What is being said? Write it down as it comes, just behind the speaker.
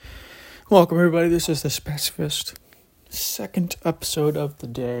Welcome, everybody. This is the Specifist, second episode of the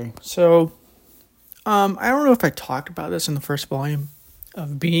day. So, I don't know if I talked about this in the first volume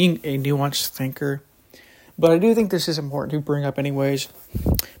of being a nuanced thinker, but I do think this is important to bring up anyways,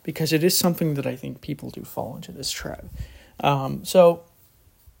 because it is something that I think people do fall into this trap. So,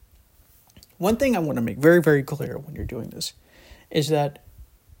 one thing I want to make very, very clear when you're doing this is that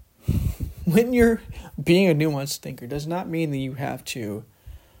when you're being a nuanced thinker does not mean that you have to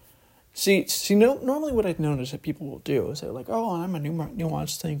normally what I've noticed that people will do is they're like, oh, I'm a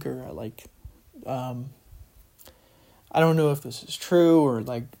nuanced thinker. I don't know if this is true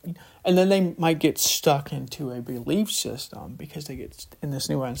and then they might get stuck into a belief system because they get in this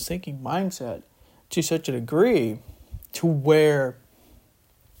nuanced thinking mindset to such a degree to where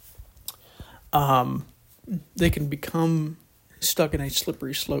they can become stuck in a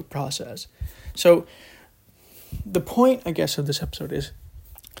slippery slope process. So the point, I guess, of this episode is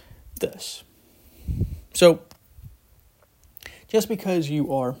this. So, just because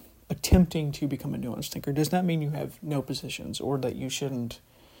you are attempting to become a nuanced thinker does not mean you have no positions or that you shouldn't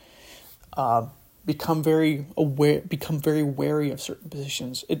become very wary of certain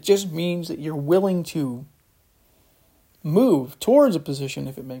positions. It just means that you're willing to move towards a position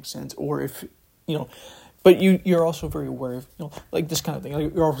if it makes sense, or if, but you're also very aware of, like this kind of thing.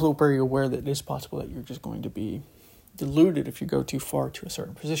 You're also very aware that it is possible that you're just going to be deluded if you go too far to a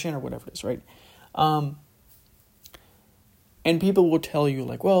certain position or whatever it is, right? And people will tell you,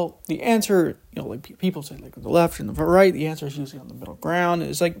 the answer, people say, the left and the right, the answer is usually on the middle ground.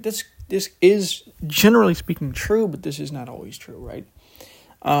 It's like, this is generally speaking true, but this is not always true, right?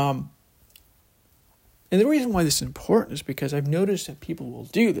 And the reason why this is important is because I've noticed that people will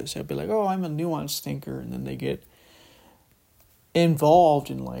do this. They'll be like, oh, I'm a nuanced thinker, and then they get involved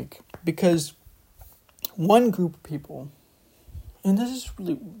in, because one group of people, and this is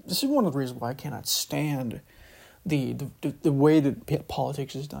one of the reasons why I cannot stand the way that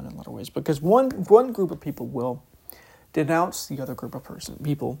politics is done in a lot of ways, because one group of people will denounce the other group of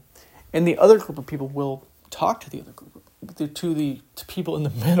people, and the other group of people will talk to the other group, to people in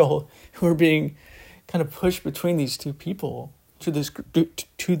the middle who are being kind of pushed between these two people,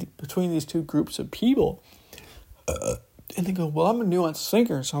 between these two groups of people. And they go, well, I'm a nuanced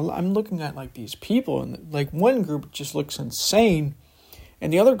thinker, so I'm looking at these people, and one group just looks insane,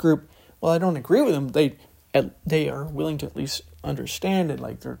 and the other group, well, I don't agree with them. They are willing to at least understand it,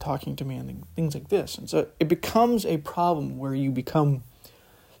 they're talking to me and things like this, and so it becomes a problem where you become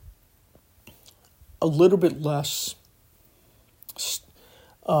a little bit less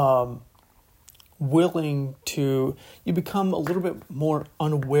you become a little bit more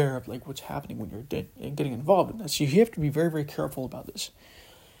unaware of what's happening when you're getting involved in this. You have to be very, very careful about this.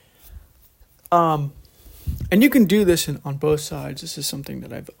 And you can do this on both sides. This is something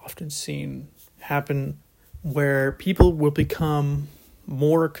that I've often seen happen where people will become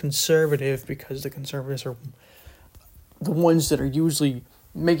more conservative because the conservatives are the ones that are usually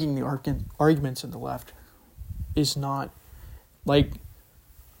making the arguments, and the left is not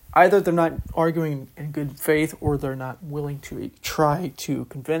either they're not arguing in good faith, or they're not willing to try to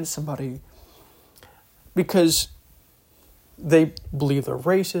convince somebody because they believe they're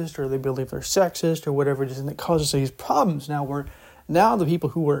racist, or they believe they're sexist, or whatever it is, and it causes these problems now the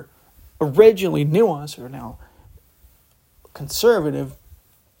people who were originally nuanced are now conservative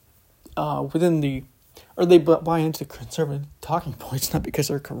or they buy into conservative talking points, not because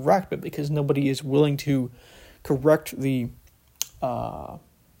they're correct, but because nobody is willing to correct the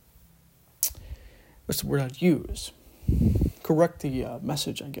what's the word I'd use? Correct the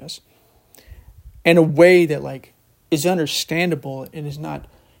message, I guess, in a way that is understandable and is not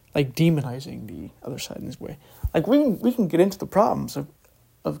demonizing the other side in this way. We can get into the problems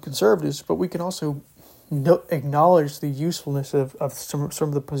of conservatives, but we can also acknowledge the usefulness of some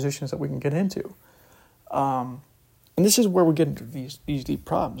of the positions that we can get into. And this is where we get into these deep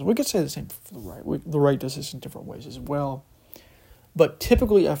problems. We could say the same for the right. The right does this in different ways as well. But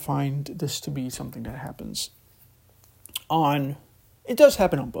typically I find this to be something that happens it does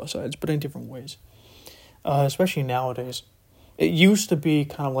happen on both sides, but in different ways. Especially nowadays. It used to be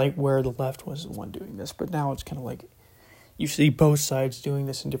kind of where the left was the one doing this, but now it's kind of you see both sides doing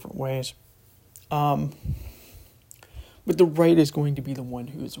this in different ways. But the right is going to be the one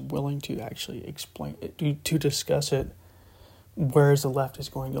who is willing to actually explain it, to discuss it, whereas the left is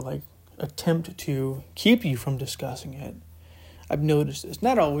going to attempt to keep you from discussing it. I've noticed this.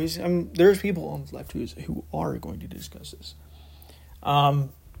 Not always. There's people on the left who are going to discuss this. And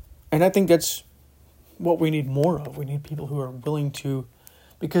I think that's what we need more of. We need people who are willing to,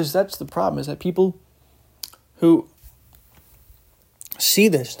 because that's the problem, is that people who see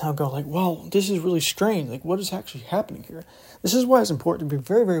this now go like, well, this is really strange. Like, what is actually happening here? This is why it's important to be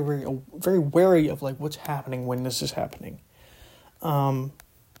very, very, very, very wary of like what's happening when this is happening. And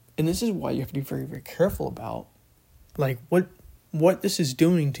this is why you have to be very, very careful about like what this is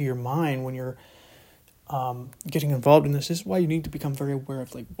doing to your mind when you're getting involved in this. This is why you need to become very aware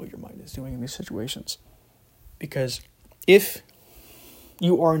of like what your mind is doing in these situations. Because if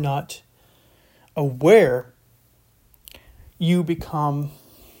you are not aware, you can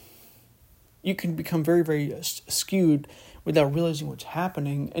become very, very skewed without realizing what's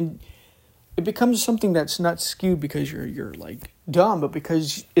happening, and it becomes something that's not skewed because you're like dumb, but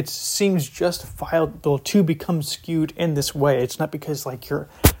because it seems justifiable to become skewed in this way. It's not because like you're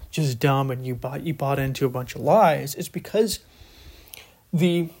just dumb and you bought into a bunch of lies. It's because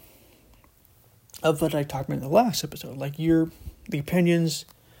of what I talked about in the last episode. Like the opinions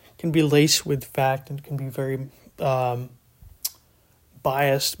can be laced with fact and can be very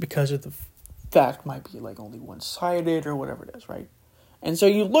biased because of the fact might be like only one-sided or whatever it is, right? And so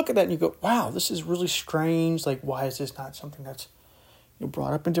you look at that and you go, wow, this is really strange. Like, why is this not something that's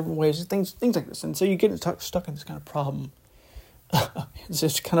brought up in different ways and things like this? And so you get stuck in this kind of problem. It's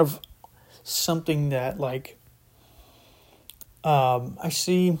just kind of something that like I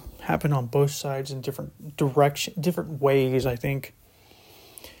see happen on both sides in different ways, I think.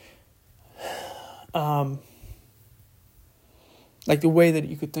 Like the way that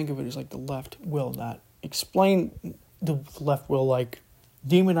you could think of it is like the left will not explain, the left will like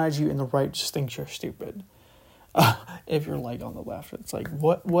demonize you, and the right just thinks you're stupid. If you're like on the left, it's like,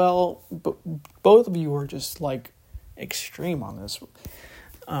 what? Well, but both of you are just like extreme on this.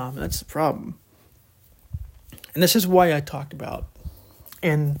 That's the problem. And this is why I talked about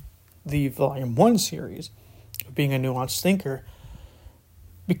in the Volume 1 series of being a nuanced thinker,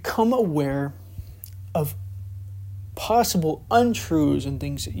 become aware of possible untruths and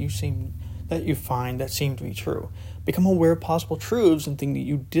things that you find that seem to be true. Become aware of possible truths and things that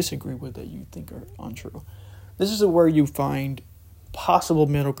you disagree with that you think are untrue. This is where you find possible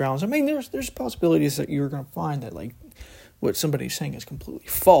middle grounds. I mean, there's possibilities that you're going to find that like what somebody's saying is completely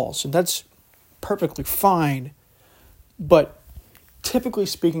false, and that's perfectly fine. But typically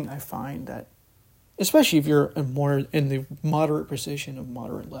speaking, I find that, especially if you're more in the moderate position of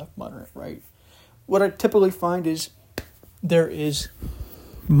moderate left, moderate right, what I typically find is there is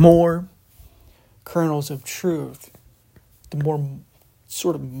more kernels of truth the more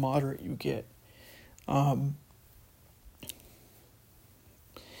sort of moderate you get.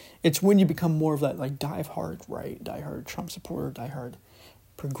 It's when you become more of that like diehard right, diehard Trump supporter, diehard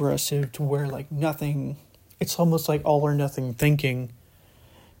progressive, to where like nothing, it's almost like all or nothing thinking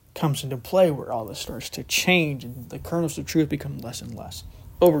comes into play, where all this starts to change and the kernels of truth become less and less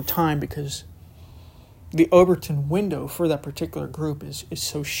over time, because the Overton window for that particular group is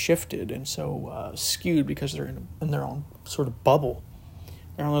so shifted and so skewed because they're in their own sort of bubble.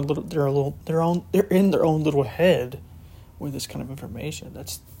 They're in their own little head with this kind of information.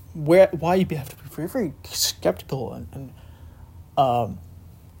 That's why you have to be very, very skeptical and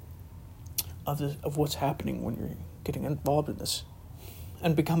of what's happening when you're getting involved in this,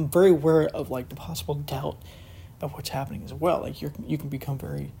 and become very aware of like the possible doubt of what's happening as well. Like you can become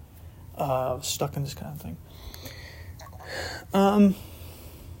very stuck in this kind of thing.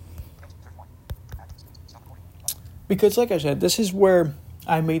 Because like I said, this is where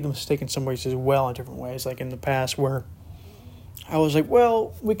I made the mistake in some ways as well, in different ways, like in the past, where I was like,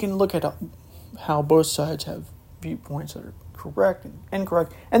 well, we can look at how both sides have viewpoints that are correct and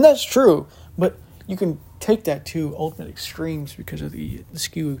incorrect, and that's true, but you can take that to ultimate extremes because of the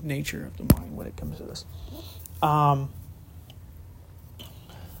skewed nature of the mind when it comes to this.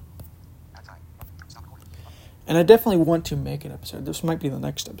 And I definitely want to make an episode. This might be the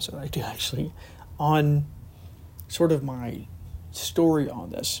next episode I do actually, on sort of my story on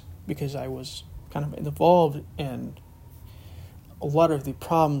this, because I was kind of involved in a lot of the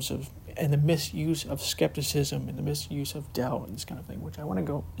problems and the misuse of skepticism and the misuse of doubt and this kind of thing, which I want to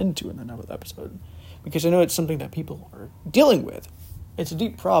go into in another episode, because I know it's something that people are dealing with. It's a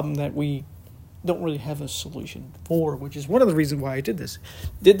deep problem that we don't really have a solution for, which is one of the reasons why I did this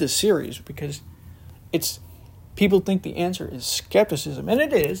series, because people think the answer is skepticism, and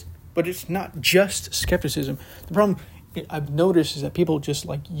it is, but it's not just skepticism. The problem I've noticed is that people just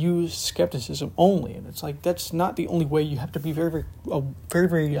like use skepticism only, and it's like that's not the only way. You have to be very,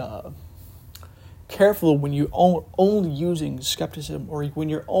 very careful when you only using skepticism, or when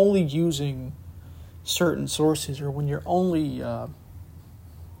you're only using certain sources, or when you're only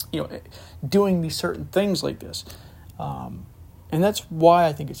doing these certain things like this. And that's why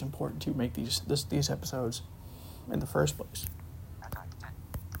I think it's important to make these episodes in the first place.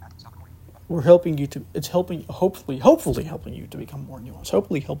 we're helping you to, it's helping, hopefully helping you to become more nuanced,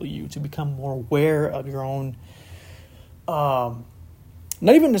 hopefully helping you to become more aware of your own, not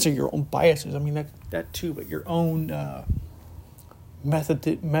even necessarily your own biases, I mean, that too, but your own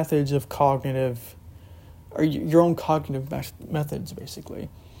methods of cognitive, or your own cognitive methods, basically,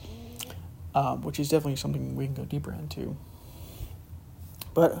 which is definitely something we can go deeper into.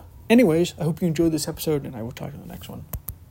 But anyways, I hope you enjoyed this episode, and I will talk to you in the next one.